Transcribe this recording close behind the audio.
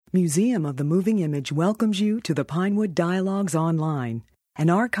Museum of the Moving Image welcomes you to the Pinewood Dialogues Online, an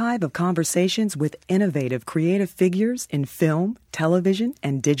archive of conversations with innovative creative figures in film, television,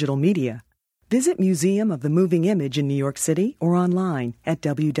 and digital media. Visit Museum of the Moving Image in New York City or online at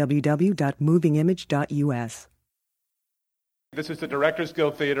www.movingimage.us. This is the Directors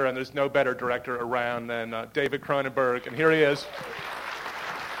Guild Theater, and there's no better director around than David Cronenberg, and here he is.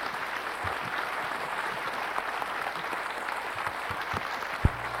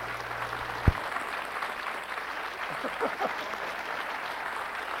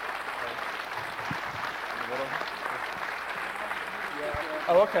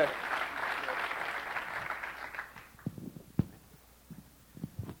 Oh, okay.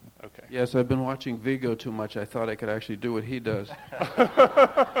 Okay. Yes, I've been watching Vigo too much. I thought I could actually do what he does.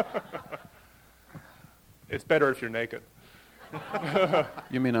 It's better if you're naked.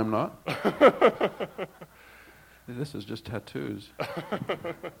 You mean I'm not? This is just tattoos.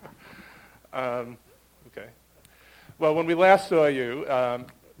 Okay. Well, when we last saw you,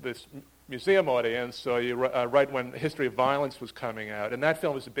 this museum audience saw you right when History of Violence was coming out, and that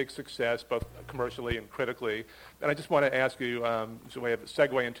film was a big success, both commercially and critically. And I just want to ask you, as a way of a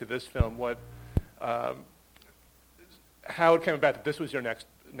segue into this film, how it came about that this was your next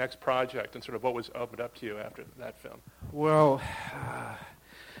project, and sort of what was opened up to you after that film. Well,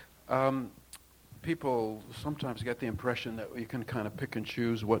 people sometimes get the impression that you can kind of pick and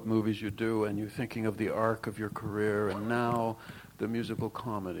choose what movies you do, and you're thinking of the arc of your career, and now the musical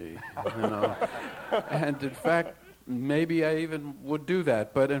comedy, you know. And in fact, maybe I even would do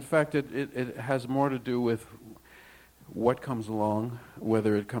that, but in fact it has more to do with what comes along,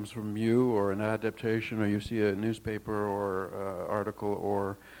 whether it comes from you or an adaptation, or you see a newspaper or article,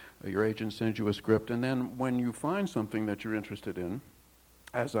 or your agent sends you a script, and then when you find something that you're interested in,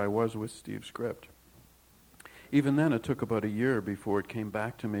 as I was with Steve's script, even then it took about a year before it came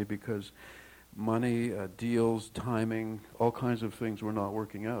back to me, because money, deals, timing, all kinds of things were not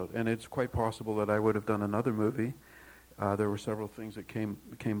working out. And it's quite possible that I would have done another movie. There were several things that came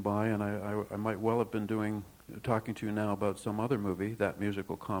by, and I might well have been talking to you now about some other movie, that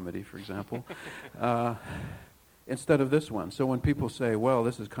musical comedy, for example, instead of this one. So when people say, well,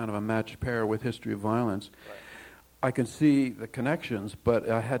 this is kind of a matched pair with History of Violence, right, I can see the connections, but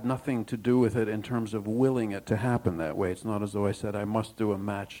I had nothing to do with it in terms of willing it to happen that way. It's not as though I said I must do a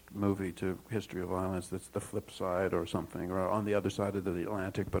matched movie to History of Violence that's the flip side or something, or on the other side of the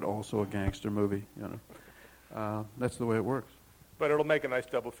Atlantic, but also a gangster movie. You know, that's the way it works. But it'll make a nice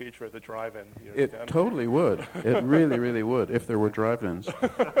double feature at the drive-in. It totally would. It really, really would, if there were drive-ins.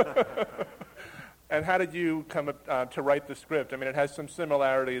 And how did you come to write the script? I mean, it has some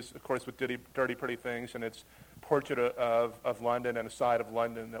similarities, of course, with Dirty Pretty Things, and it's portrait of London and a side of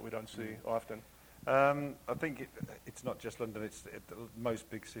London that we don't see often. I think it's not just London. Most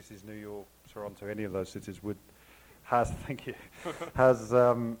big cities, New York, Toronto, any of those cities has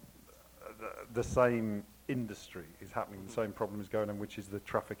the same industry is happening, the same problem is going on, which is the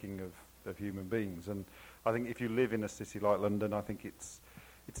trafficking of human beings. And I think if you live in a city like London, I think it's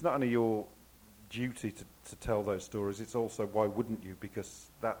not only your duty to tell those stories, it's also why wouldn't you, because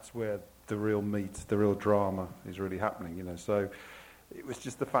that's where the real meat, the real drama is really happening, you know. So it was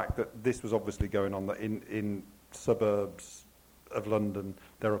just the fact that this was obviously going on, that in suburbs of London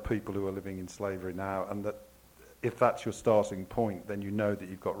there are people who are living in slavery now, and that if that's your starting point, then you know that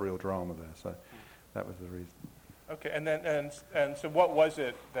you've got real drama there. So that was the reason. Okay, and so what was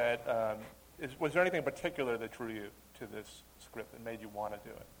it that was there anything in particular that drew you to this script that made you want to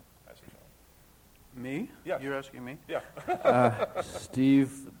do it as a film? Me? Yeah. You're asking me? Yeah.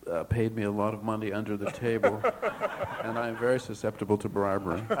 Steve paid me a lot of money under the table, and I'm very susceptible to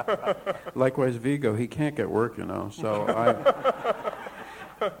bribery. Likewise, Vigo, he can't get work, you know, so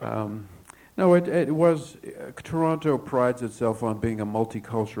no, it was, Toronto prides itself on being a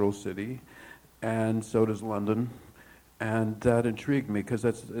multicultural city, and so does London. And that intrigued me, because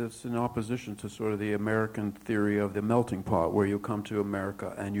it's in opposition to sort of the American theory of the melting pot, where you come to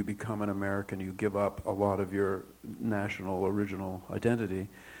America and you become an American, you give up a lot of your national original identity.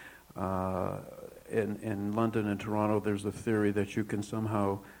 In London and Toronto, there's the theory that you can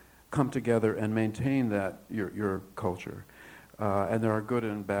somehow come together and maintain that your culture. And there are good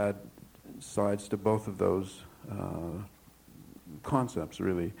and bad sides to both of those concepts,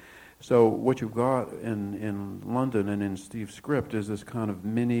 really. So what you've got in London and in Steve's script is this kind of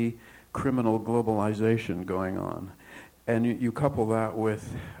mini criminal globalization going on. And you couple that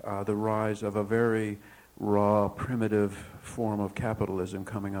with the rise of a very raw, primitive form of capitalism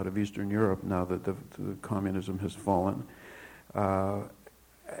coming out of Eastern Europe now that the communism has fallen.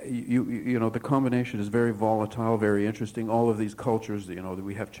 you know, the combination is very volatile, very interesting. All of these cultures, you know,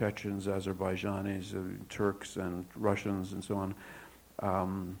 we have Chechens, Azerbaijanis, Turks, and Russians, and so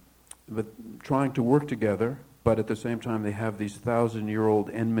on. But trying to work together, but at the same time they have these 1,000-year-old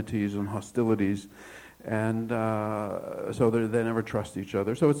enmities and hostilities, and so they never trust each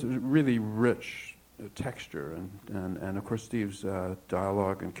other. So it's a really rich texture, and of course Steve's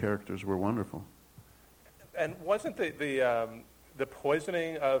dialogue and characters were wonderful. And wasn't the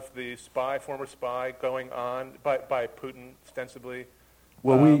poisoning of the former spy, going on by Putin ostensibly,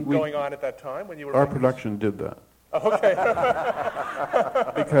 going on at that time when you were? Our production did that. Oh, okay.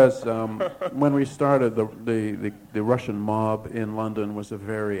 Because when we started, the Russian mob in London was a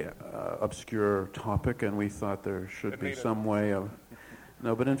very obscure topic, and we thought there should be some way of...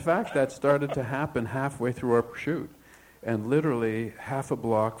 No, but in fact, that started to happen halfway through our shoot. And literally half a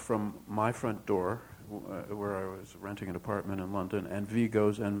block from my front door, where I was renting an apartment in London, and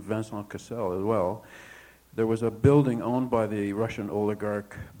Vigo's and Vincent Cassel as well, there was a building owned by the Russian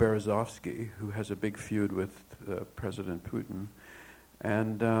oligarch Berezovsky, who has a big feud with President Putin.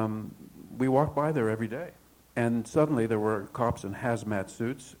 And we walked by there every day. And suddenly there were cops in hazmat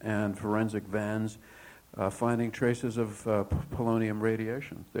suits and forensic vans finding traces of polonium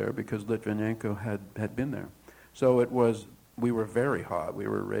radiation there because Litvinenko had been there. So we were very hot. We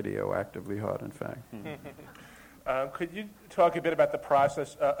were radioactively hot, in fact. Could you talk a bit about the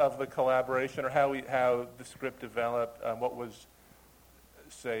process of the collaboration, or how the script developed? What was,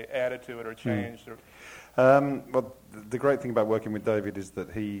 say, added to it or changed? Well, the great thing about working with David is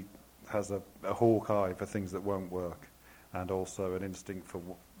that he has a hawk eye for things that won't work, and also an instinct for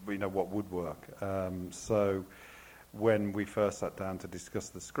what would work. So when we first sat down to discuss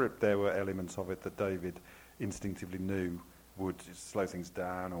the script, there were elements of it that David instinctively knew would slow things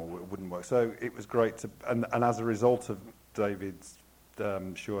down or wouldn't work. So it was great to, and as a result of David's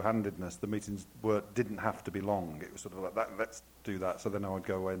sure-handedness, the meetings didn't have to be long. It was sort of like that. Let's do that. So then I would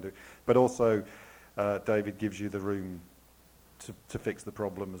go away and do it. But also, David gives you the room to fix the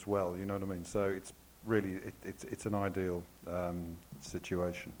problem as well. You know what I mean? So it's really it's an ideal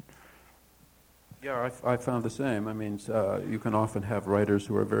situation. Yeah, I found the same. I mean, you can often have writers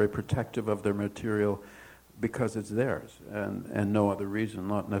who are very protective of their material because it's theirs, and no other reason,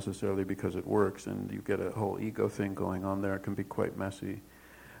 not necessarily because it works, and you get a whole ego thing going on there. It can be quite messy.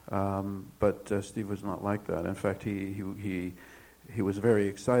 But Steve was not like that. In fact, he was very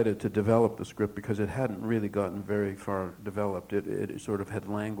excited to develop the script because it hadn't really gotten very far developed. It sort of had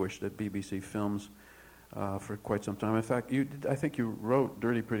languished at BBC Films for quite some time. In fact, I think you wrote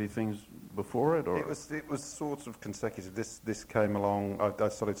Dirty Pretty Things before it, or it was sort of consecutive. This came along. I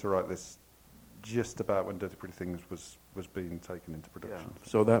started to write this just about when Dirty Pretty Things was being taken into production. Yeah.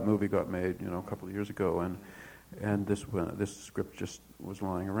 So that movie got made, a couple of years ago, and this script just was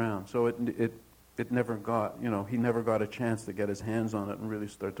lying around. So it never got, he never got a chance to get his hands on it and really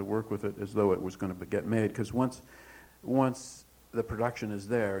start to work with it as though it was going to get made. Because once the production is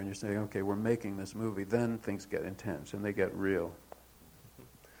there and you're saying, okay, we're making this movie, then things get intense and they get real.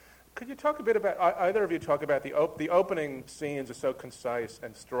 Could you talk a bit about, either of you talk about the opening scenes are so concise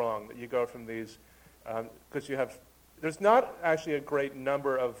and strong that you go from these, because there's not actually a great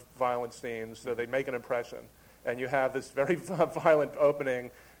number of violent scenes, so they make an impression. And you have this very violent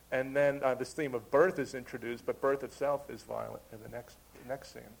opening, and then this theme of birth is introduced, but birth itself is violent in the next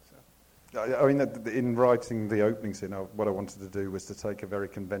scene. So. I mean, in writing the opening scene, what I wanted to do was to take a very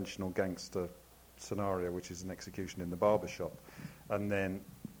conventional gangster scenario, which is an execution in the barber shop, and then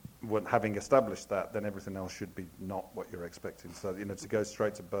having established that, then everything else should be not what you're expecting. So, to go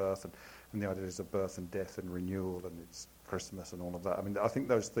straight to birth, and the idea is of birth and death and renewal, and it's Christmas and all of that. I mean, I think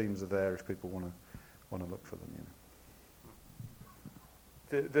those themes are there if people want to look for them.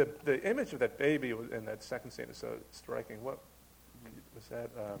 The image of that baby in that second scene is so striking. What was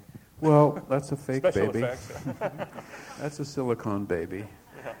that? Well, that's a fake special baby. Effects. That's a silicone baby.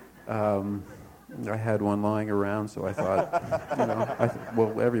 Yeah. I had one lying around, so I thought,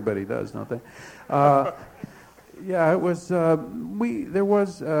 well, everybody does, don't they? Yeah, it was. There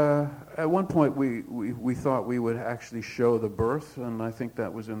was at one point we thought we would actually show the birth, and I think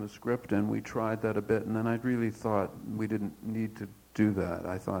that was in the script, and we tried that a bit, and then I really thought we didn't need to do that.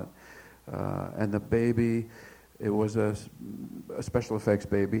 I thought, and the baby, it was a special effects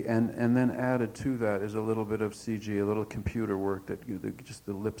baby, and then added to that is a little bit of CG, a little computer work that just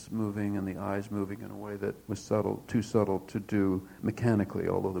the lips moving and the eyes moving in a way that was too subtle to do mechanically,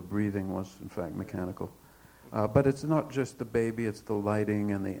 although the breathing was in fact mechanical. But it's not just the baby, it's the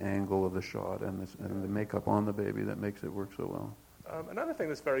lighting and the angle of the shot and the makeup on the baby that makes it work so well. Another thing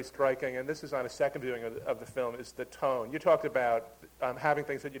that's very striking, and this is on a second viewing of the film, is the tone. You talked about having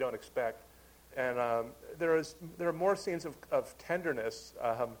things that you don't expect, and there are more scenes of tenderness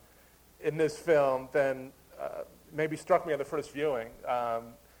in this film than maybe struck me on the first viewing.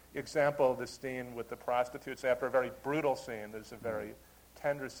 Example, the scene with the prostitutes. After a very brutal scene, there's a very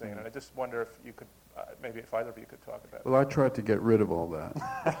tender scene, and I just wonder if you could, maybe if either of you could talk about it. Well, I tried to get rid of all that,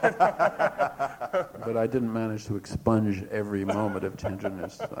 but I didn't manage to expunge every moment of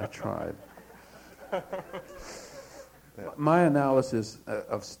tenderness. I tried. My analysis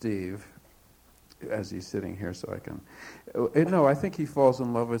of Steve, as he's sitting here so I can... No, I think he falls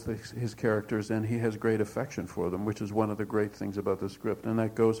in love with his characters, and he has great affection for them, which is one of the great things about the script, and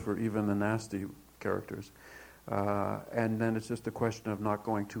that goes for even the nasty characters. And then it's just a question of not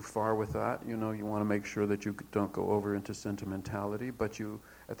going too far with that. You know, you want to make sure that you don't go over into sentimentality, but you,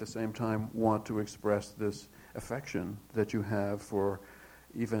 at the same time, want to express this affection that you have for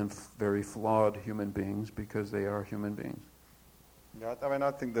even very flawed human beings, because they are human beings. Yeah, I mean,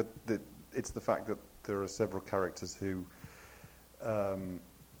 I think that it's the fact that there are several characters who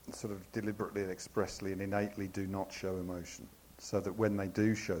sort of deliberately and expressly and innately do not show emotion, so that when they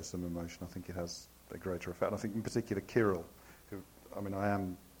do show some emotion, I think it has a greater effect. And I think in particular Kirill, who, I mean, I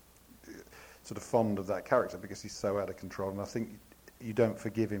am sort of fond of that character because he's so out of control, and I think you don't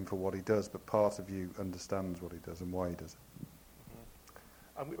forgive him for what he does, but part of you understands what he does and why he does it.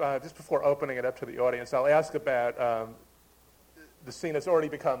 Just before opening it up to the audience, I'll ask about the scene that's already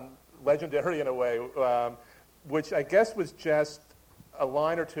become legendary in a way, which I guess was just a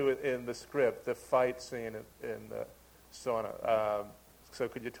line or two in the script, the fight scene in the sauna. So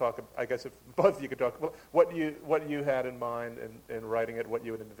could you talk, I guess if both of you could talk, what you had in mind in writing it, what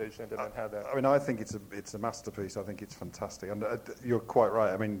you had envisioned, and then how that... I mean, I think it's a masterpiece. I think it's fantastic. And you're quite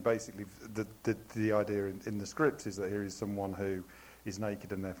right. I mean, basically, the idea in the script is that here is someone who is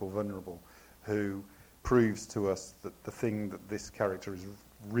naked and therefore vulnerable, who proves to us that the thing that this character is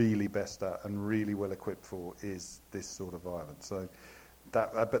really best at and really well equipped for is this sort of violence. So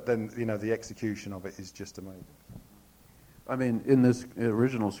that, but then, you know, the execution of it is just amazing. I mean, in this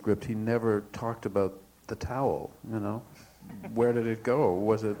original script, he never talked about the towel, you know. Where did it go?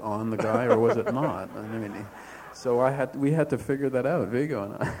 Was it on the guy or was it not? I mean, so we had to figure that out, Viggo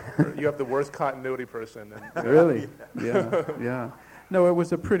and I. You have the worst continuity person. Really? Yeah. No, it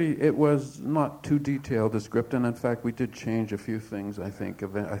was not too detailed, the script, and in fact, we did change a few things, I think.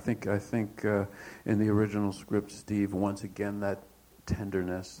 I think in the original script, Steve, once again, that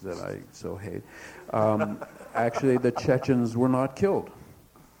tenderness that I so hate. Actually, the Chechens were not killed.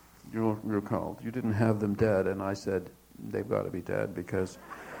 You'll recall. You didn't have them dead, and I said, they've got to be dead because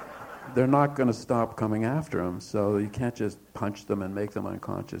they're not going to stop coming after them, so you can't just punch them and make them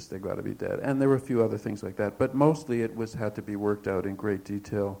unconscious. They've got to be dead. And there were a few other things like that, but mostly it had to be worked out in great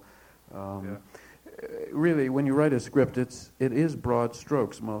detail. Really, when you write a script, it is broad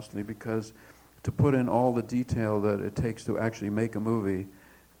strokes mostly, because to put in all the detail that it takes to actually make a movie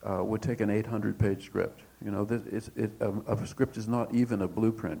would take an 800-page script. You know, a script is not even a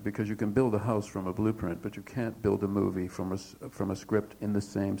blueprint, because you can build a house from a blueprint, but you can't build a movie from a script in the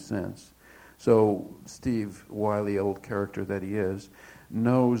same sense. So Steve, wily old character that he is,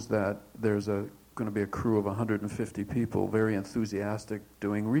 knows that there's going to be a crew of 150 people, very enthusiastic,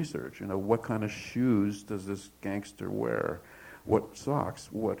 doing research. You know, what kind of shoes does this gangster wear? What socks?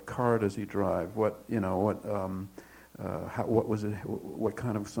 What car does he drive? What was it? What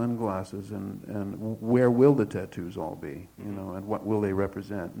kind of sunglasses? And where will the tattoos all be? You know, and what will they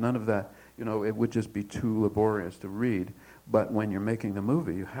represent? None of that. You know, it would just be too laborious to read. But when you're making the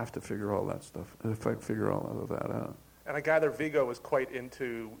movie, you have to figure all that stuff. Figure all of that out. And I gather Viggo was quite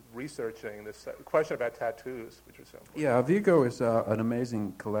into researching this question about tattoos, which was so important. Yeah, Viggo is an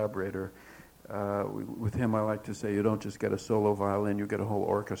amazing collaborator. With him, I like to say, you don't just get a solo violin, you get a whole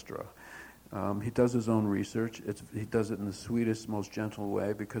orchestra. He does his own research. He does it in the sweetest, most gentle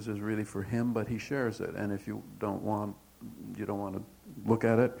way, because it's really for him, but he shares it. And if you don't want to look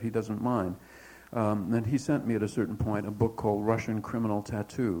at it, he doesn't mind. And he sent me at a certain point a book called Russian Criminal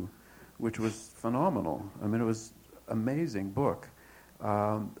Tattoo, which was phenomenal. I mean, it was an amazing book.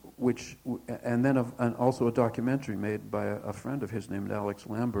 And also a documentary made by a friend of his named Alex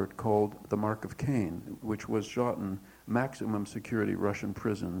Lambert called The Mark of Cain, which was shot in maximum security Russian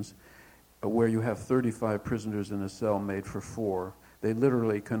prisons, where you have 35 prisoners in a cell made for 4. They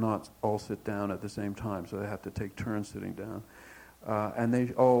literally cannot all sit down at the same time, so they have to take turns sitting down. And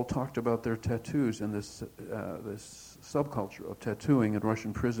they all talked about their tattoos and this subculture of tattooing in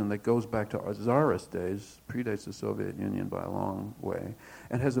Russian prison that goes back to Tsarist days, predates the Soviet Union by a long way,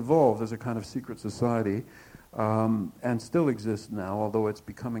 and has evolved as a kind of secret society and still exists now, although it's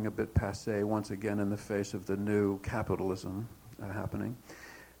becoming a bit passé once again in the face of the new capitalism happening.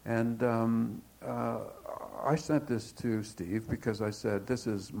 And I sent this to Steve because I said, this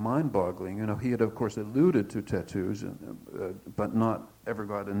is mind-boggling. You know, he had, of course, alluded to tattoos, but not ever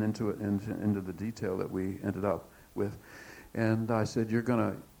gotten into it, into the detail that we ended up with. And I said,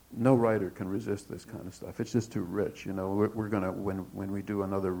 no writer can resist this kind of stuff. It's just too rich. You know, we're going to, when we do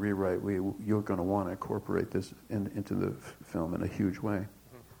another rewrite, you're going to want to incorporate this into the film in a huge way.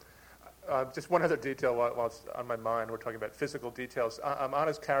 Just one other detail while it's on my mind. We're talking about physical details.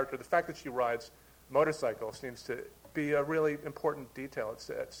 Anna's character, the fact that she rides motorcycles seems to be a really important detail.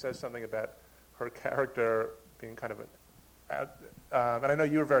 It says something about her character being kind of and I know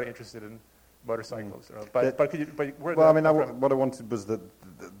you were very interested in motorcycles, but what I wanted was that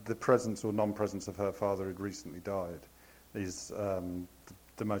the presence or non-presence of her father, who'd recently died, is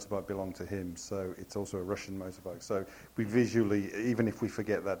the motorbike belonged to him, so it's also a Russian motorbike. So we visually, even if we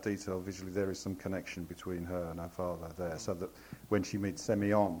forget that detail, visually there is some connection between her and her father there, so that when she meets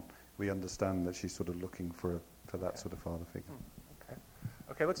Semyon, we understand that she's sort of looking for that sort of father figure.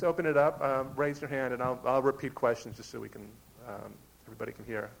 Okay, let's open it up. Raise your hand, and I'll repeat questions just so we can everybody can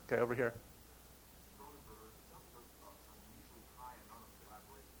hear. Okay, over here.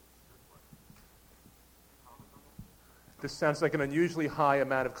 This sounds like an unusually high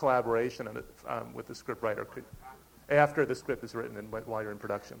amount of collaboration with the scriptwriter after the script is written and while you're in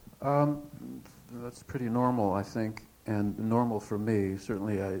production. That's pretty normal, I think, and normal for me.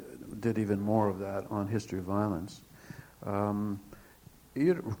 Certainly I did even more of that on History of Violence.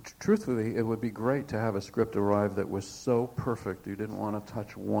 Truthfully, it would be great to have a script arrive that was so perfect you didn't want to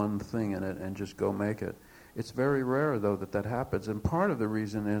touch one thing in it and just go make it. It's very rare, though, that happens, and part of the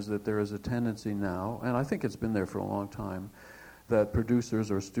reason is that there is a tendency now, and I think it's been there for a long time, that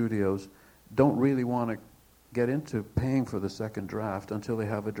producers or studios don't really want to get into paying for the second draft until they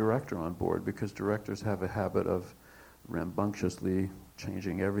have a director on board, because directors have a habit of rambunctiously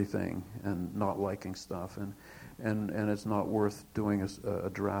changing everything and not liking stuff, and it's not worth doing a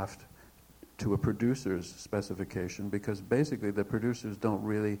draft to a producer's specification, because basically the producers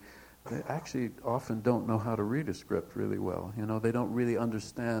they actually often don't know how to read a script really well. You know, they don't really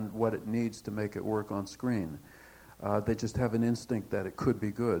understand what it needs to make it work on screen. They just have an instinct that it could be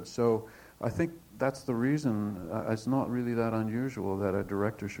good. So I think that's the reason it's not really that unusual that a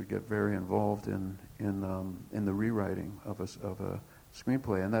director should get very involved in the rewriting of a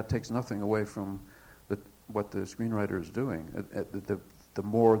screenplay, and that takes nothing away from what the screenwriter is doing. The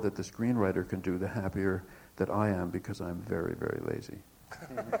more that the screenwriter can do, the happier that I am, because I'm very, very lazy.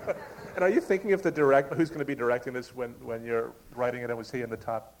 And are you thinking of who's going to be directing this when you're writing it, and was he in the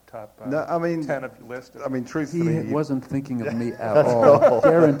top no, I mean, 10 of your list? I mean, truthfully... He wasn't thinking of me at all.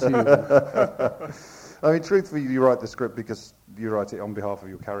 Guarantee you. I mean, truthfully, you write the script because you write it on behalf of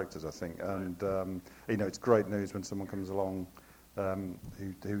your characters, I think. And, it's great news when someone comes along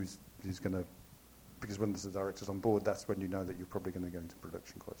who's going to... Because when there's a director's on board, that's when you know that you're probably going to go into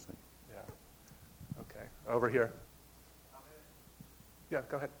production quite soon. Yeah. Okay. Over here. Yeah,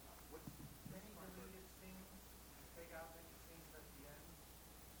 go ahead.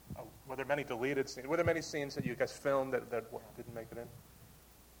 Oh, were there many deleted scenes? Were there many scenes that you guys filmed that didn't make it in?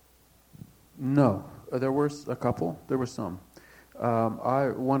 No, there were a couple. There were some.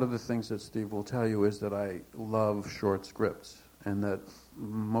 One of the things that Steve will tell you is that I love short scripts, and that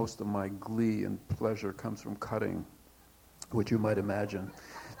most of my glee and pleasure comes from cutting, which you might imagine.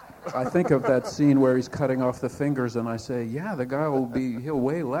 I think of that scene where he's cutting off the fingers, and I say, yeah, the guy he'll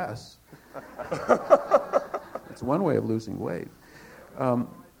weigh less. It's one way of losing weight. You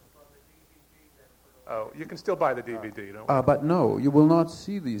can still buy the DVD, don't you? But no, you will not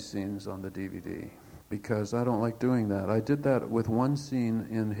see these scenes on the DVD, because I don't like doing that. I did that with one scene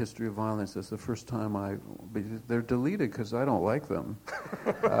in History of Violence. That's the first time they're deleted because I don't like them.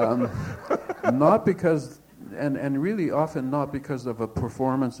 Not because... And really often not because of a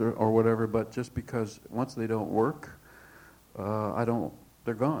performance or whatever, but just because once they don't work,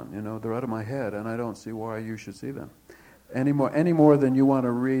 they're gone, they're out of my head, and I don't see why you should see them. Any more than you want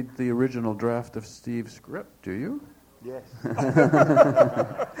to read the original draft of Steve's script, do you? Yes.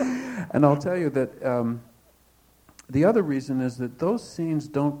 And I'll tell you that the other reason is that those scenes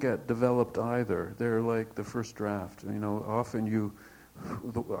don't get developed either. They're like the first draft. Often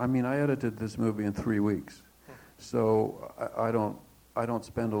I edited this movie in 3 weeks. So I don't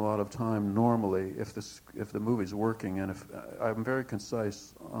spend a lot of time normally if the movie's working, and if I'm very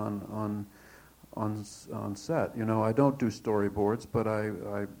concise on set. I don't do storyboards, but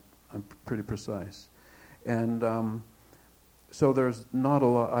I'm pretty precise, and so there's not a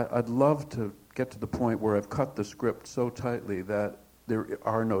lot. I'd love to get to the point where I've cut the script so tightly that there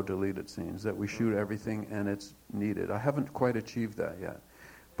are no deleted scenes, that we shoot everything and it's needed. I haven't quite achieved that yet.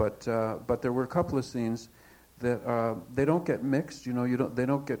 But there were a couple of scenes that they don't get mixed, they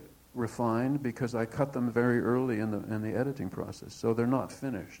don't get refined because I cut them very early in the editing process, so they're not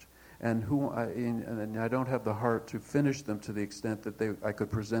finished. And I don't have the heart to finish them to the extent that I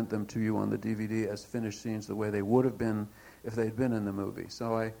could present them to you on the DVD as finished scenes the way they would have been if they'd been in the movie.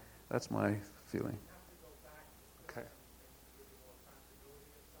 So that's my feeling. Okay.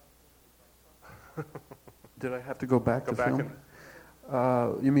 Did I have to go back to back film?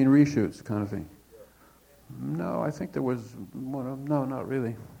 You mean reshoots kind of thing? No, I think there was one. No, not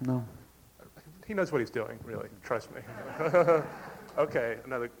really. No. He knows what he's doing, really. Trust me. Okay,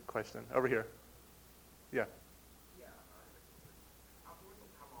 another question. Over here. Yeah.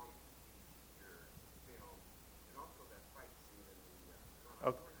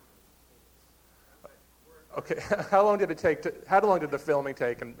 Okay, how long did it take how long did the filming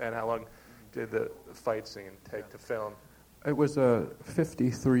take and how long did the fight scene take to film? It was a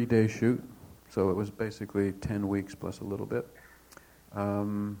 53-day shoot, so it was basically 10 weeks plus a little bit.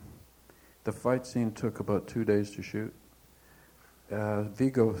 The fight scene took about 2 days to shoot.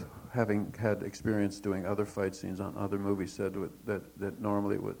 Viggo, having had experience doing other fight scenes on other movies, said that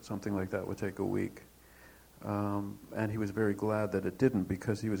normally something like that would take a week. And he was very glad that it didn't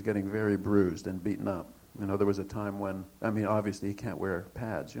because he was getting very bruised and beaten up. There was a time when, obviously he can't wear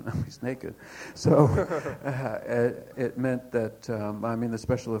pads, he's naked. So it meant that, the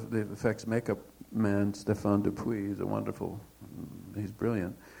special effects makeup man, Stéphane Dupuis, he's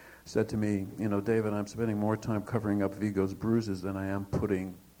brilliant, said to me, David, I'm spending more time covering up Viggo's bruises than I am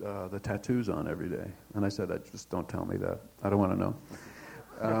putting the tattoos on every day. And I said, just don't tell me that. I don't want to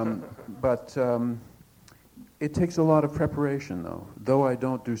know. But it takes a lot of preparation, though I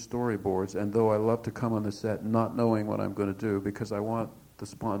don't do storyboards, and though I love to come on the set not knowing what I'm going to do, because I want the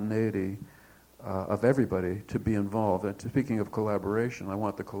spontaneity of everybody to be involved. And speaking of collaboration, I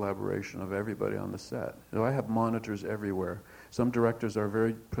want the collaboration of everybody on the set. I have monitors everywhere. Some directors are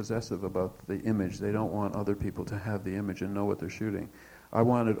very possessive about the image. They don't want other people to have the image and know what they're shooting. I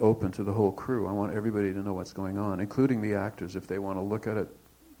want it open to the whole crew. I want everybody to know what's going on, including the actors. If they want to look at it,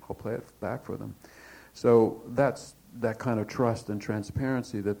 I'll play it back for them. So that's that kind of trust and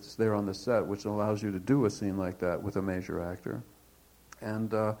transparency that's there on the set, which allows you to do a scene like that with a major actor.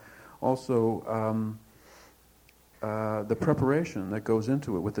 And also the preparation that goes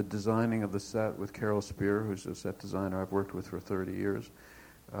into it with the designing of the set with Carol Spear, who's a set designer I've worked with for 30 years,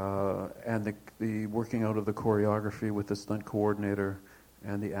 and the working out of the choreography with the stunt coordinator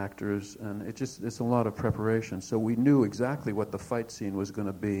and the actors, and it's a lot of preparation. So we knew exactly what the fight scene was going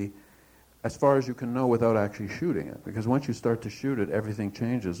to be as far as you can know without actually shooting it. Because once you start to shoot it, everything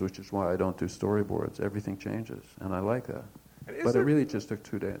changes, which is why I don't do storyboards. Everything changes, and I like that. But it really just took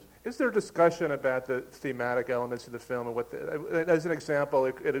 2 days. Is there a discussion about the thematic elements of the film? And as an example,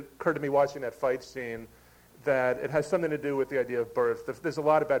 it occurred to me watching that fight scene that it has something to do with the idea of birth. There's a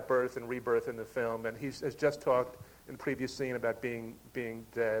lot about birth and rebirth in the film, and he has just talked in the previous scene about being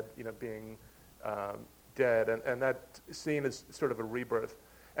dead, being dead, and that scene is sort of a rebirth.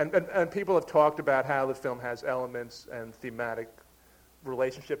 And people have talked about how the film has elements and thematic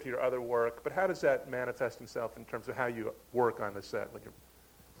relationship to your other work, but how does that manifest itself in terms of how you work on the set?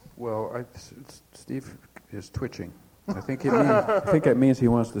 Well, Steve is twitching. I think it means he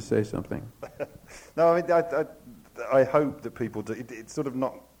wants to say something. No, I hope that people do. It's sort of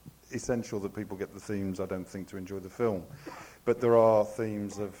not essential that people get the themes, I don't think, to enjoy the film. But there are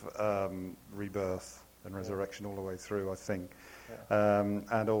themes of rebirth and resurrection all the way through, I think.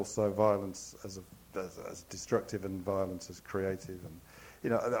 And also violence as destructive and violence as creative. And,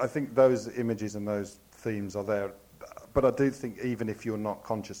 I think those images and those themes are there. But I do think even if you're not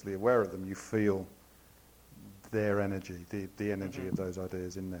consciously aware of them, you feel their energy, the energy of those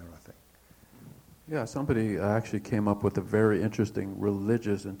ideas in there, I think. Yeah, somebody actually came up with a very interesting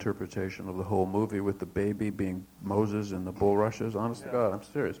religious interpretation of the whole movie with the baby being Moses and the bulrushes. Honest to God, I'm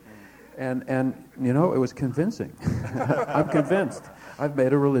serious. And it was convincing. I'm convinced. I've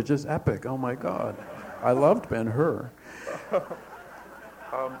made a religious epic. Oh my God. I loved Ben-Hur.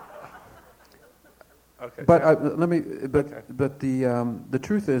 Okay. But the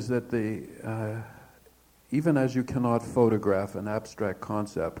truth is that even as you cannot photograph an abstract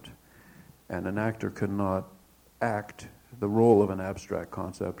concept, and an actor cannot act the role of an abstract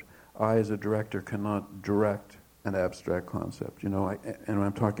concept, I as a director cannot direct an abstract concept. And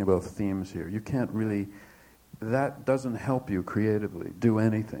I'm talking about themes here. You can't really, that doesn't help you creatively do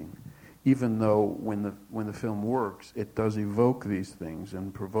anything. even though when the film works, it does evoke these things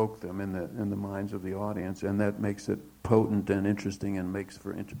and provoke them in the minds of the audience, and that makes it potent and interesting and makes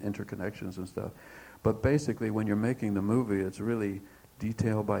for interconnections and stuff. But basically, when you're making the movie, it's really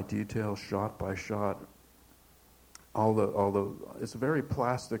detail by detail, shot by shot. It's very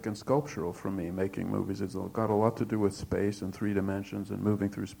plastic and sculptural for me, making movies. It's got a lot to do with space and 3 dimensions and moving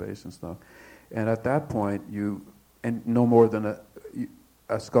through space and stuff. And at that point, and no more than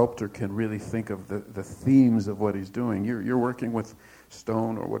a sculptor can really think of the themes of what he's doing. You're working with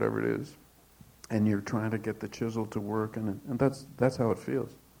stone or whatever it is, and you're trying to get the chisel to work, and that's how it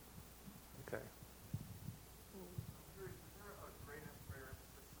feels. Okay.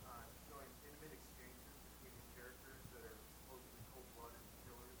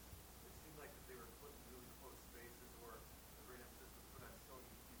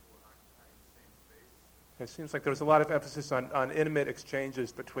 It seems like there was a lot of emphasis on intimate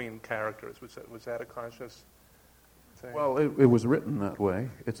exchanges between characters. Was that a conscious thing? Well, it was written that way.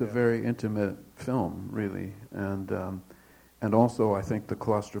 It's a very intimate film, really, and also I think the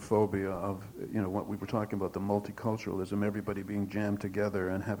claustrophobia of what we were talking about, the multiculturalism, everybody being jammed together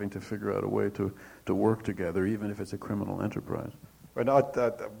and having to figure out a way to work together, even if it's a criminal enterprise. And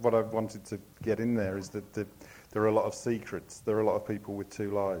what I wanted to get in there is that there are a lot of secrets. There are a lot of people with 2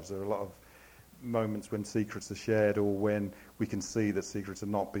 lives. There are a lot of moments when secrets are shared, or when we can see that secrets are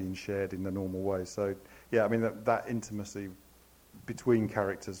not being shared in the normal way. So, yeah, I mean, that intimacy between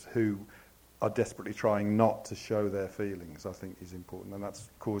characters who are desperately trying not to show their feelings, I think, is important, and that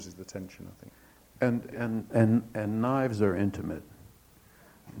causes the tension, I think. And knives are intimate.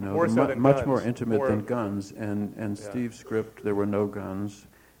 More so than much guns. more intimate than guns. And Steve's script, there were no guns.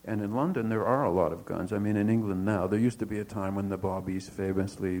 And in London, there are a lot of guns. I mean, in England now, there used to be a time when the Bobbies,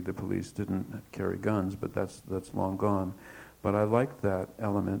 famously, the police didn't carry guns, but that's long gone. But I liked that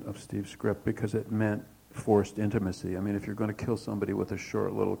element of Steve's script because it meant forced intimacy. I mean, if you're going to kill somebody with a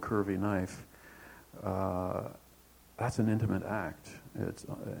short, little, curvy knife, that's an intimate act. It's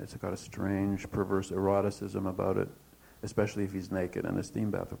got a strange, perverse eroticism about it, especially if he's naked in a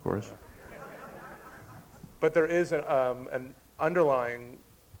steam bath, of course. But there is an underlying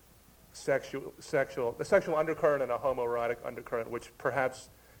sexual undercurrent and a homoerotic undercurrent, which perhaps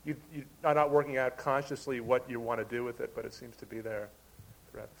you are not working out consciously what you want to do with it, but it seems to be there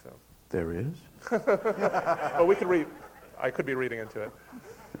throughout the film. There is? Well, we could read. I could be reading into it.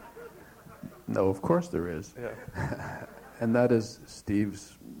 No, of course there is. Yeah. And that is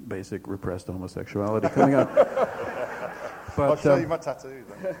Steve's basic repressed homosexuality coming out. But, I'll show you my tattoo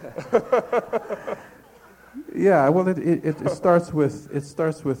then. Yeah, well, it starts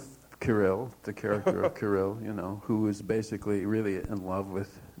with Kirill, the character of Kirill, who is basically really in love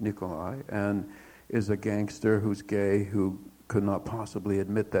with Nikolai and is a gangster who's gay, who could not possibly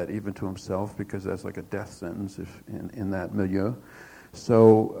admit that even to himself because that's like a death sentence in that milieu.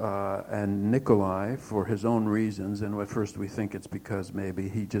 So, and Nikolai, for his own reasons, and at first we think it's because maybe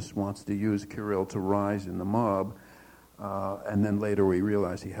he just wants to use Kirill to rise in the mob, and then later we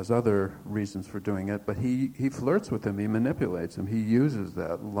realize he has other reasons for doing it, but he flirts with him, he manipulates him, he uses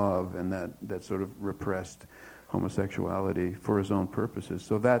that love and that sort of repressed homosexuality for his own purposes.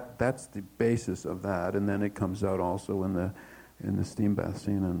 So that's the basis of that, and then it comes out also in the steam bath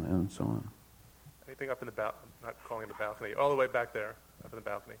scene and so on. Anything up in the balcony? Not calling it the balcony. All the way back there, up in the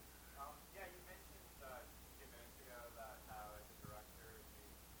balcony. Yeah, you mentioned a few minutes ago about how, as a director,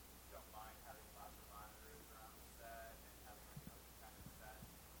 you don't mind having lots of monitors around the set and having like an open kind of set.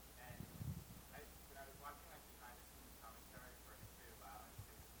 And when I was watching like behind the scenes commentary for History of Violence,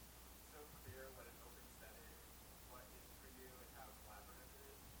 it was so clear what an open set is, what is for you, and how collaborative it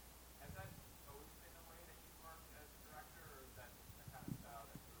is. Has that always been the way that you work as a director, or is that a kind of style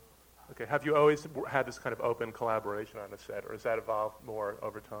that grew over time? Okay. Have you always had this kind of open collaboration on a set, or has that evolved more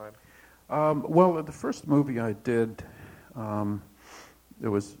over time? Well, the first movie I did, it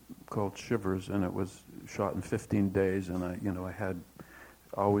was called Shivers, and it was shot in 15 days, and I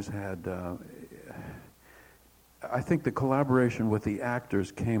always had. I think the collaboration with the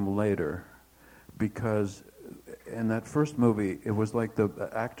actors came later, because in that first movie, it was like the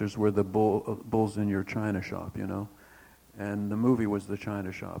actors were the bulls in your china shop, And the movie was the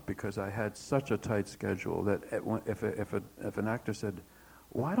china shop, because I had such a tight schedule that if an actor said,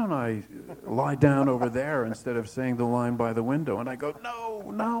 "Why don't I lie down over there instead of saying the line by the window?" And I go,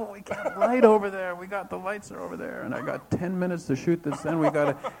 no, we can't light over there. The lights are over there. And I got 10 minutes to shoot this, then we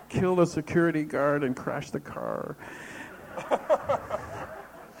got to kill the security guard and crash the car.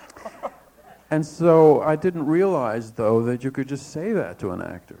 And so I didn't realize, though, that you could just say that to an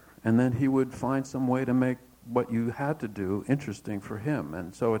actor, and then he would find some way to make what you had to do interesting for him.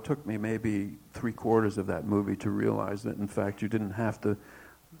 And so it took me maybe 3/4 of that movie to realize that, in fact, you didn't have to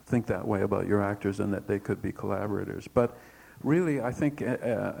think that way about your actors and that they could be collaborators. But really, I think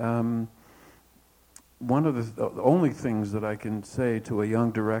one of the only things that I can say to a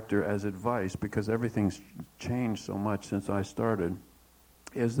young director as advice, because everything's changed so much since I started,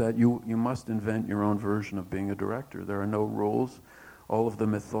 is that you must invent your own version of being a director. There are no rules. All of the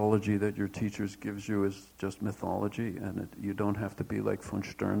mythology that your teachers gives you is just mythology, and you don't have to be like von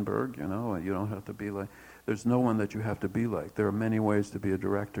Sternberg, you know, and you don't have to be like, there's no one that you have to be like. There are many ways to be a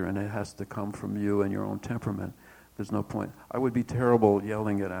director, and it has to come from you and your own temperament. There's no point. I would be terrible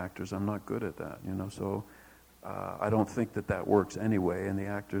yelling at actors. I'm not good at that, you know, so I don't think that works anyway, and the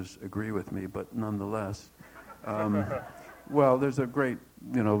actors agree with me, but nonetheless, well, there's a great,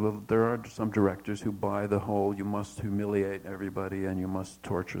 you know, there are some directors who buy the whole, you must humiliate everybody and you must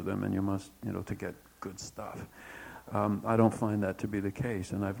torture them and you must, you know, to get good stuff. I don't find that to be the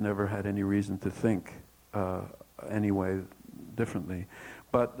case, and I've never had any reason to think any way differently.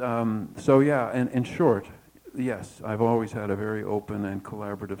 But, so yeah, and in short, yes, I've always had a very open and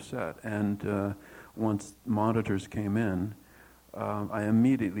collaborative set, and once monitors came in, I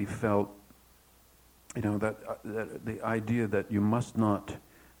immediately felt, you know, that the idea that you must not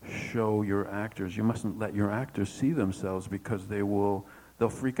show your actors, you mustn't let your actors see themselves, because they'll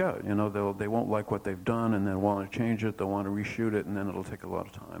freak out, you know, they won't like what they've done, and they'll want to change it, they'll want to reshoot it, and then it'll take a lot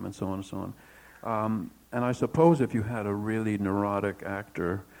of time, and so on and so on. And I suppose if you had a really neurotic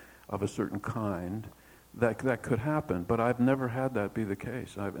actor of a certain kind, that could happen, but I've never had that be the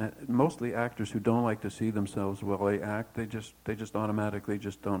case. Mostly actors who don't like to see themselves while they act, they just automatically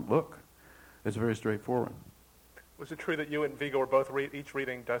just don't look. It's very straightforward. Was it true that you and Viggo were both each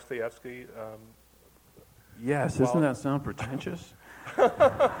reading Dostoevsky? Yes, well, doesn't that sound pretentious?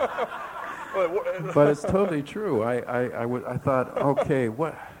 But it's totally true. I thought, okay,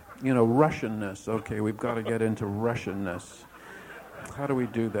 what, you know, Russianness. Okay, we've got to get into Russianness. How do we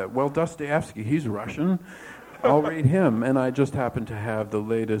do that? Well, Dostoevsky, he's Russian. I'll read him. And I just happened to have the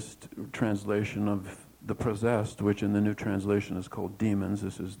latest translation of The Possessed, which in the new translation is called Demons.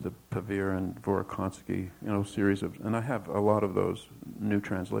 This is the Pavir and Vorokonsky, you know, series of, and I have a lot of those new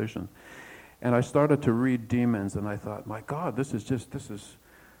translations. And I started to read Demons, and I thought, my God, this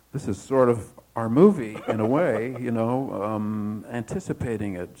is sort of our movie in a way, you know,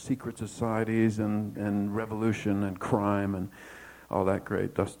 anticipating it, secret societies and revolution and crime and all that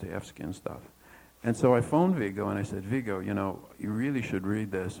great Dostoevsky stuff. And so I phoned Viggo and I said, Viggo, you know, you really should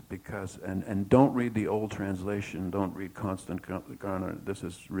read this, because, and don't read the old translation, don't read Constant Garner, this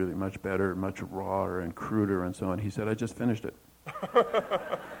is really much better, much rawer and cruder and so on. He said, I just finished it.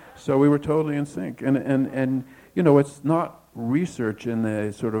 So we were totally in sync. And you know, it's not research in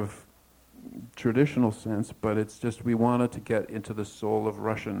the sort of traditional sense, but it's just we wanted to get into the soul of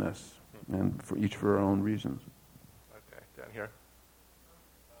Russianness, and for our own reasons. Okay, down here.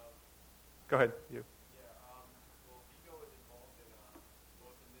 Go ahead, you. Yeah, well, Viggo was involved in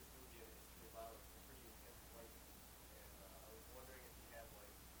both in this movie and History of Violence, pretty intense fighting. And I was wondering if he has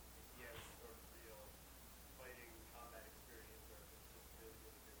sort of real fighting combat experience, or if it's just really,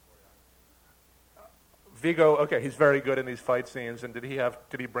 really good choreography. Viggo, okay, he's very good in these fight scenes, and did he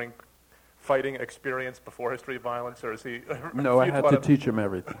bring fighting experience before History of Violence, or is he? No, I had to teach him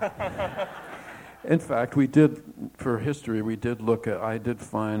everything. In fact, we did, for history, I did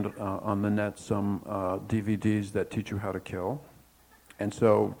find on the net some DVDs that teach you how to kill. And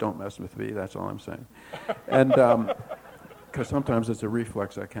so don't mess with me, that's all I'm saying. And because sometimes it's a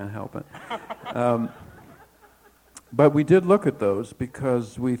reflex, I can't help it. But we did look at those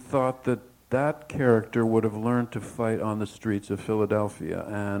because we thought that character would have learned to fight on the streets of Philadelphia,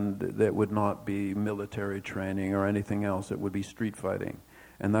 and that would not be military training or anything else. It would be street fighting.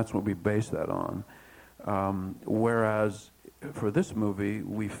 And that's what we based that on. Whereas for this movie,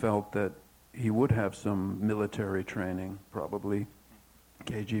 we felt that he would have some military training, probably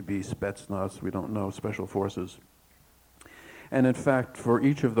KGB, Spetsnaz, we don't know, Special Forces. And in fact, for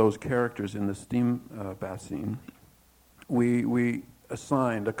each of those characters in the steam bath scene, we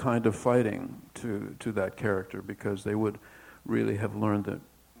assigned a kind of fighting to that character, because they would really have learned it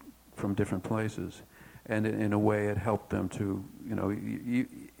from different places. And in a way, it helped them to, you know,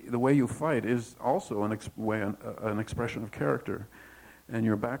 the way you fight is also an expression of character and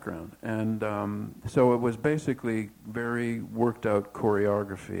your background. And so it was basically very worked out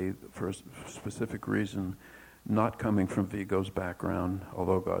choreography for a specific reason, not coming from Viggo's background,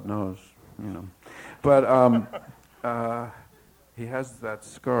 although God knows, you know. But he has that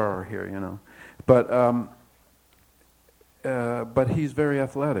scar here, you know. But but he's very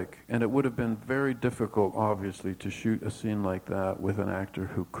athletic, and it would have been very difficult, obviously, to shoot a scene like that with an actor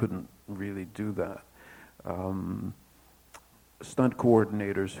who couldn't really do that. Stunt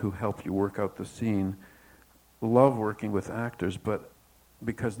coordinators who help you work out the scene love working with actors, but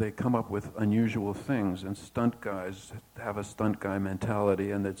because they come up with unusual things, and stunt guys have a stunt guy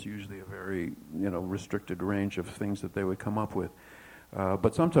mentality, and it's usually a very, restricted range of things that they would come up with.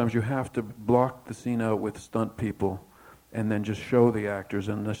 But sometimes you have to block the scene out with stunt people and then just show the actors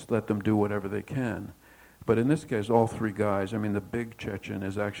and just let them do whatever they can. But in this case, all three guys, the big Chechen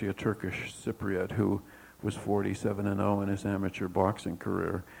is actually a Turkish Cypriot who was 47-0 in his amateur boxing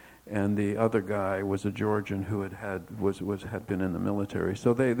career. And the other guy was a Georgian who had been in the military.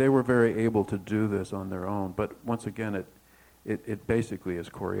 So they were very able to do this on their own. But once again, it basically is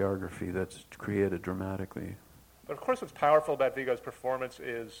choreography that's created dramatically. But of course what's powerful about Viggo's performance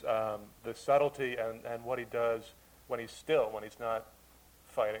is the subtlety and what he does when he's still, when he's not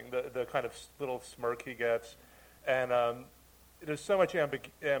fighting, the kind of little smirk he gets. And there's so much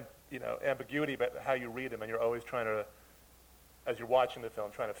ambiguity about how you read him, and you're always trying to, as you're watching the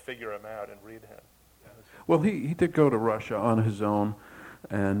film, trying to figure him out and read him. Well, he did go to Russia on his own,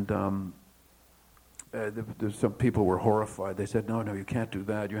 and some people were horrified. They said, no, you can't do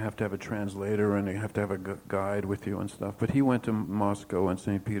that. You have to have a translator, and you have to have a guide with you and stuff. But he went to Moscow and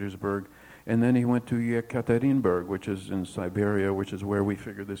St. Petersburg, and then he went to Yekaterinburg, which is in Siberia, which is where we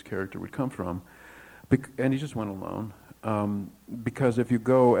figured this character would come from. And he just went alone. Because if you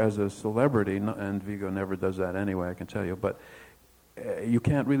go as a celebrity, and Viggo never does that anyway, I can tell you, but you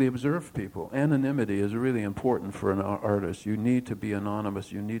can't really observe people. Anonymity is really important for an artist. You need to be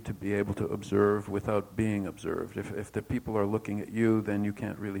anonymous. You need to be able to observe without being observed. If the people are looking at you, then you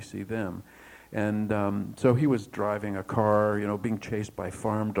can't really see them. And so he was driving a car, being chased by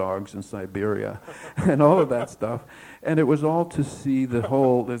farm dogs in Siberia and all of that stuff. And it was all to see the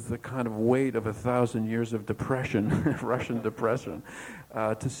kind of weight of 1,000 years of depression, Russian depression,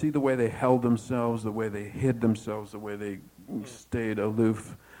 to see the way they held themselves, the way they hid themselves, the way they stayed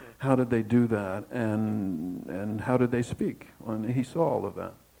aloof. How did they do that? And how did they speak? And he saw all of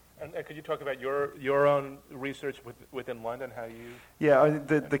that. And could you talk about your own research within London, how you... Yeah,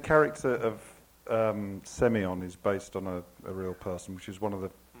 the character of Semyon is based on a real person, which is one of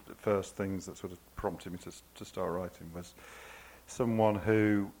the first things that sort of prompted me to start writing, was someone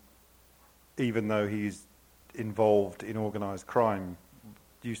who, even though he's involved in organised crime,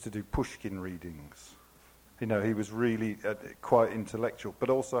 used to do Pushkin readings. He was really quite intellectual, but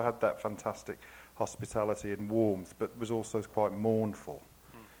also had that fantastic hospitality and warmth, but was also quite mournful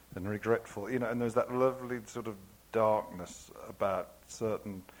and regretful. And there's that lovely sort of darkness about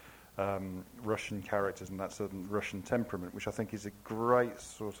certain Russian characters and that certain Russian temperament, which I think is a great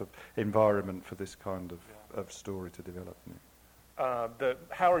sort of environment for this kind of story to develop. The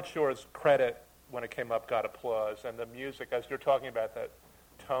Howard Shore's credit, when it came up, got applause, and the music, as you're talking about that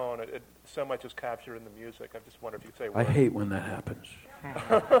tone, so much is captured in the music. I just wonder if you'd say a word. I hate when that happens.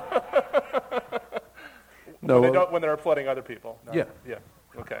 When they're applauding other people. No. Yeah.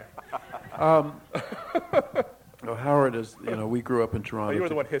 Okay. Howard is, we grew up in Toronto. Oh, you were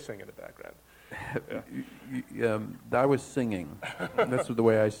the one hissing in the background. I was singing. That's the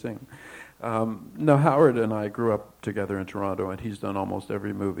way I sing. Howard and I grew up together in Toronto, and he's done almost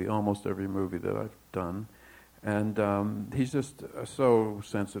every movie that I've done. And he's just so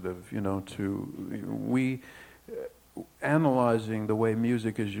sensitive, analyzing the way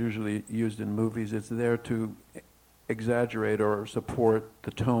music is usually used in movies. It's there to exaggerate or support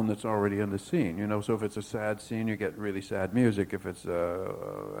the tone that's already in the scene. So if it's a sad scene, you get really sad music. If it's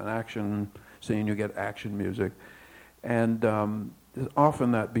an action scene, you get action music. And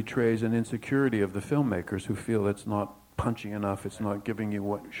often that betrays an insecurity of the filmmakers who feel it's not punchy enough, it's not giving you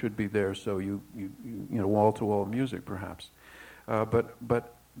what should be there, so you wall-to-wall music perhaps. But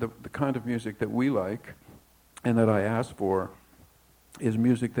the kind of music that we like and that I ask for is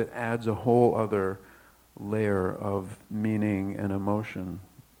music that adds a whole other layer of meaning and emotion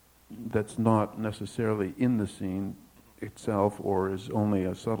that's not necessarily in the scene itself or is only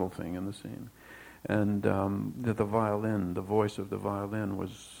a subtle thing in the scene. And the violin, the voice of the violin was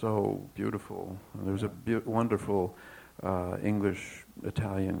so beautiful. There was a wonderful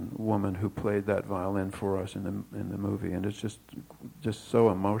English-Italian woman who played that violin for us in the movie, and it's just so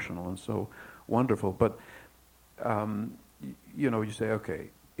emotional and so wonderful. But you say,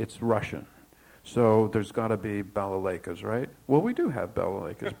 okay, it's Russian, so there's got to be balalaikas, right? Well, we do have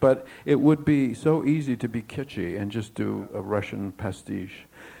balalaikas, but it would be so easy to be kitschy and just do a Russian pastiche.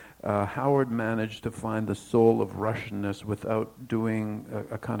 Howard managed to find the soul of Russianness without doing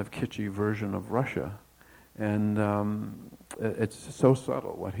a kind of kitschy version of Russia. And it's so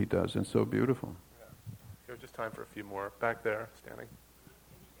subtle what he does and so beautiful. Yeah. Here's just time for a few more. Back there, standing.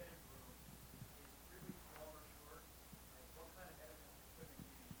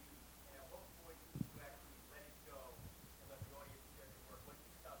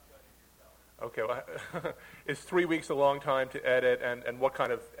 Okay, well, is 3 weeks a long time to edit, and what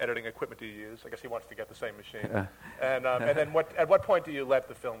kind of editing equipment do you use? I guess he wants to get the same machine. And then at what point do you let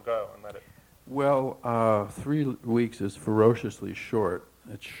the film go and let it? Well, 3 weeks is ferociously short.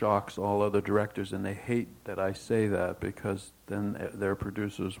 It shocks all other directors, and they hate that I say that because then their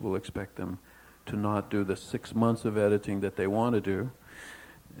producers will expect them to not do the 6 months of editing that they want to do.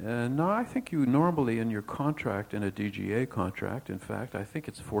 No, I think you normally in your contract, in a DGA contract, in fact, I think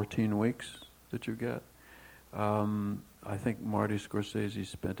it's 14 weeks that you get. I think Marty Scorsese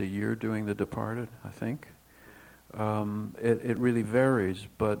spent a year doing The Departed, I think. It really varies,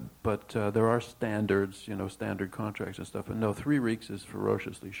 but there are standards, standard contracts and stuff. And no, 3 weeks is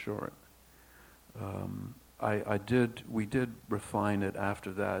ferociously short. We did refine it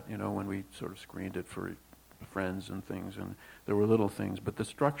after that, when we sort of screened it for friends and things, and there were little things, but the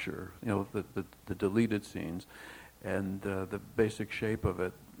structure, the deleted scenes, and the basic shape of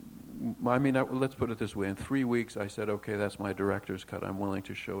it. I mean, let's put it this way: in 3 weeks, I said, okay, that's my director's cut. I'm willing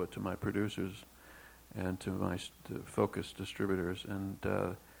to show it to my producers and to my focus distributors, and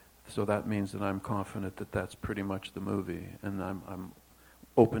so that means that I'm confident that that's pretty much the movie, and I'm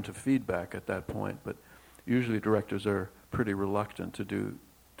open to feedback at that point. But usually, directors are pretty reluctant to do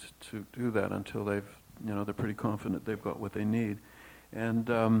that until they're pretty confident they've got what they need.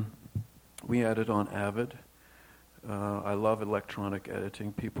 And we edit on Avid. I love electronic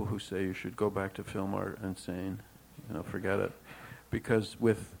editing. People who say you should go back to film are insane. Forget it. Because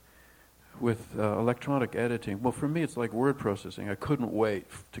with electronic editing, well, for me it's like word processing. I couldn't wait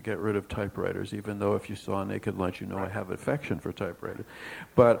to get rid of typewriters, even though if you saw Naked Lunch, I have affection for typewriters.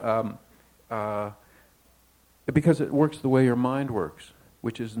 But because it works the way your mind works,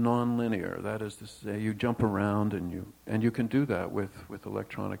 which is non-linear. That is to say, you jump around and you can do that with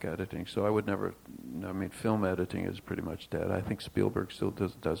electronic editing. So I would never. Film editing is pretty much dead. I think Spielberg still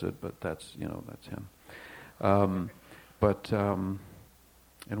does it, but that's him. And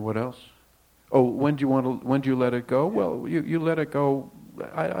what else? Oh, when do you let it go? Well, you let it go.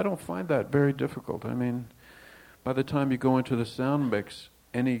 I don't find that very difficult. I mean, by the time you go into the sound mix,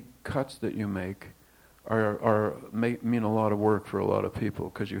 any cuts that you make mean a lot of work for a lot of people,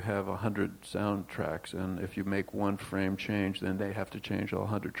 because you have 100 soundtracks, and if you make one frame change, then they have to change all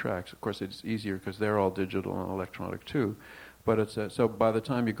 100 tracks. Of course, it's easier because they're all digital and electronic too. But it's so by the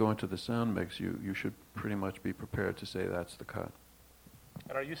time you go into the sound mix, you should pretty much be prepared to say that's the cut.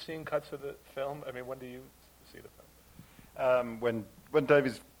 And are you seeing cuts of the film? I mean, when do you see the film? When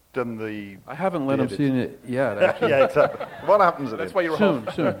David's done the... I haven't let him see it yet, actually. Yeah, exactly. What happens at That's it? why you were soon.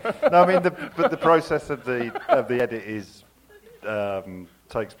 No, I mean, the process of the edit is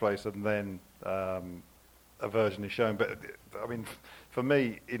takes place, and then a version is shown. But I mean, for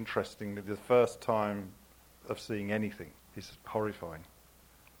me, interestingly, the first time of seeing anything is horrifying.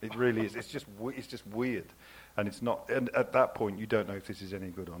 It really is. It's just weird, and it's not. And at that point, you don't know if this is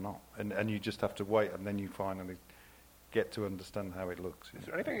any good or not, and you just have to wait, and then you finally get to understand how it looks. Is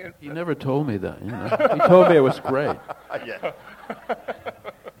there anything? He never told me that. He told me it was great. Yeah.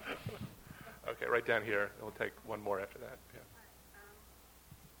 Okay, right down here. We'll take one more after that. Yeah.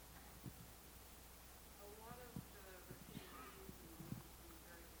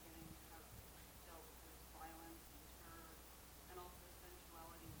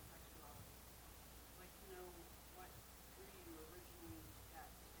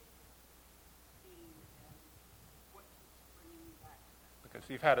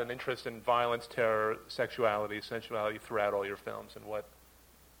 So you've had an interest in violence, terror, sexuality, sensuality throughout all your films, and what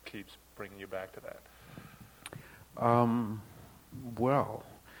keeps bringing you back to that? Well,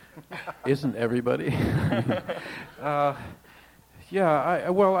 isn't everybody? I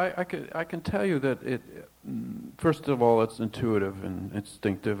can tell you that it. First of all, it's intuitive and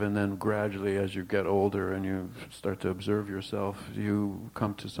instinctive, and then gradually, as you get older and you start to observe yourself, you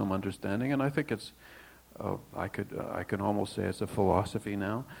come to some understanding, and I think it's. I can almost say it's a philosophy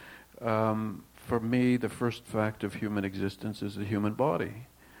now. For me, the first fact of human existence is the human body.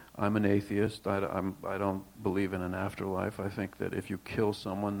 I'm an atheist. I don't believe in an afterlife. I think that if you kill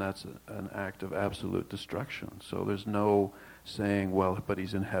someone, that's an act of absolute destruction. So there's no saying, well, but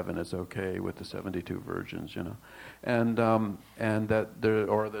he's in heaven, it's okay with the 72 virgins, and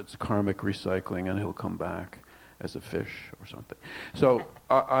that's karmic recycling, and he'll come back as a fish or something. So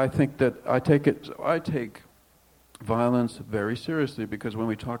I think that I take violence very seriously, because when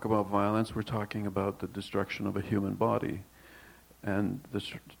we talk about violence, we're talking about the destruction of a human body, and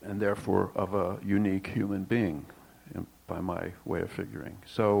therefore of a unique human being, by my way of figuring.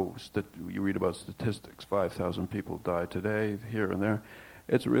 So you read about statistics, 5,000 people die today, here and there.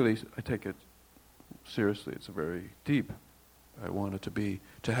 It's really, I take it seriously, it's very deep. I want it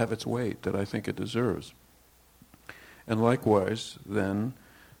to have its weight that I think it deserves. And likewise, then,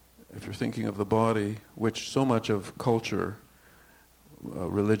 if you're thinking of the body, which so much of culture,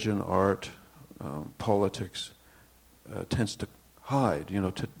 religion, art, politics, tends to hide,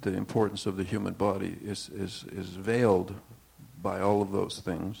 the importance of the human body is veiled by all of those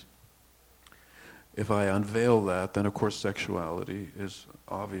things. If I unveil that, then of course sexuality is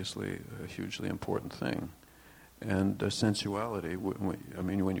obviously a hugely important thing. And sensuality,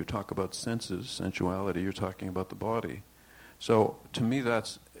 when you talk about senses, sensuality, you're talking about the body. So to me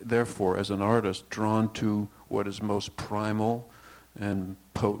that's, therefore, as an artist, drawn to what is most primal and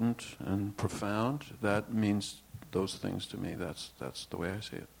potent and profound. That means those things to me. That's the way I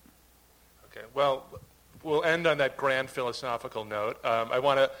see it. Okay, well, we'll end on that grand philosophical note. I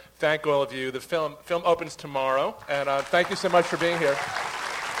want to thank all of you. The film opens tomorrow, and thank you so much for being here.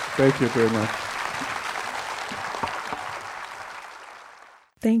 Thank you very much.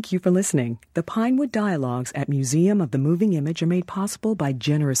 Thank you for listening. The Pinewood Dialogues at Museum of the Moving Image are made possible by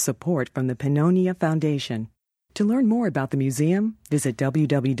generous support from the Pannonia Foundation. To learn more about the museum, visit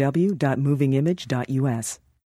www.movingimage.us.